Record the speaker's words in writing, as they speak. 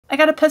I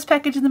got a PEZ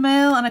package in the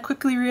mail and I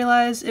quickly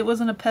realized it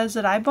wasn't a PEZ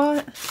that I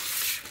bought.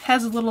 It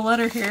has a little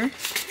letter here.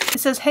 It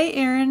says, "Hey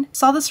Aaron,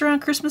 saw this around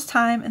Christmas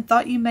time and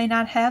thought you may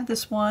not have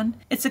this one.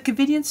 It's a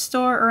convenience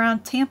store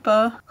around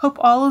Tampa. Hope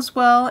all is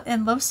well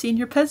and love seeing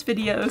your PEZ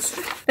videos."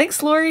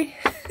 Thanks, Lori.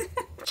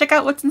 Check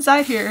out what's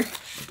inside here.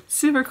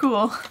 Super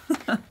cool.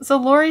 So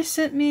Lori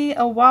sent me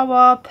a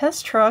Wawa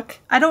PEZ truck.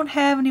 I don't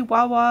have any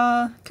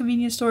Wawa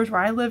convenience stores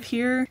where I live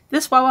here.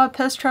 This Wawa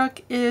PEZ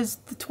truck is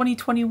the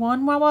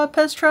 2021 Wawa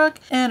PEZ truck,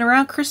 and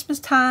around Christmas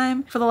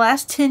time for the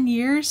last 10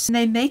 years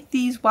they make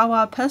these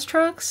Wawa PEZ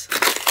trucks.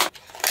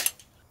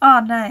 Ah,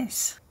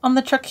 nice. On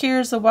the truck here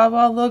is the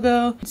Wawa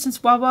logo.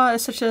 Since Wawa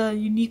is such a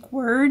unique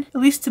word,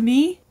 at least to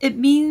me, it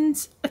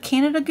means a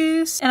Canada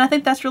goose. And I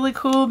think that's really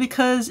cool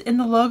because in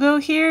the logo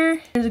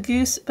here, there's a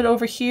goose, but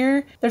over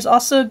here, there's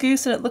also a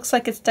goose and it looks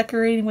like it's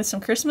decorating with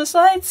some Christmas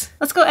lights.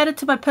 Let's go add it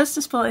to my PEZ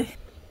display.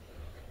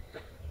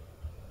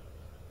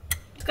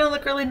 It's gonna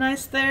look really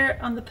nice there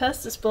on the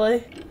PEZ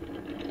display.